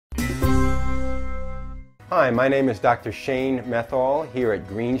Hi, my name is Dr. Shane Methall here at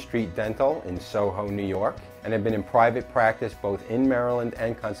Green Street Dental in Soho, New York, and I've been in private practice both in Maryland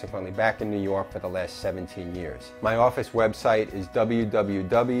and consequently back in New York for the last 17 years. My office website is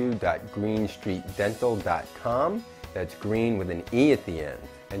www.greenstreetdental.com. That's green with an E at the end.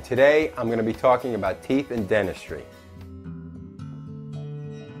 And today I'm going to be talking about teeth and dentistry.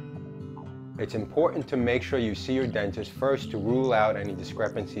 It's important to make sure you see your dentist first to rule out any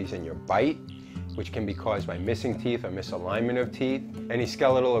discrepancies in your bite, which can be caused by missing teeth or misalignment of teeth, any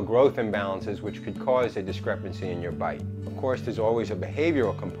skeletal or growth imbalances which could cause a discrepancy in your bite. Of course, there's always a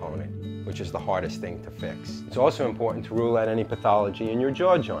behavioral component, which is the hardest thing to fix. It's also important to rule out any pathology in your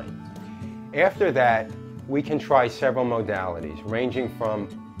jaw joint. After that, we can try several modalities, ranging from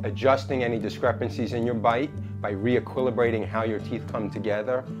adjusting any discrepancies in your bite by re-equilibrating how your teeth come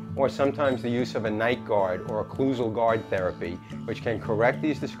together, or sometimes the use of a night guard or occlusal guard therapy, which can correct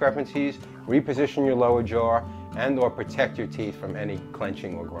these discrepancies, reposition your lower jaw, and or protect your teeth from any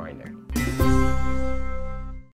clenching or grinding.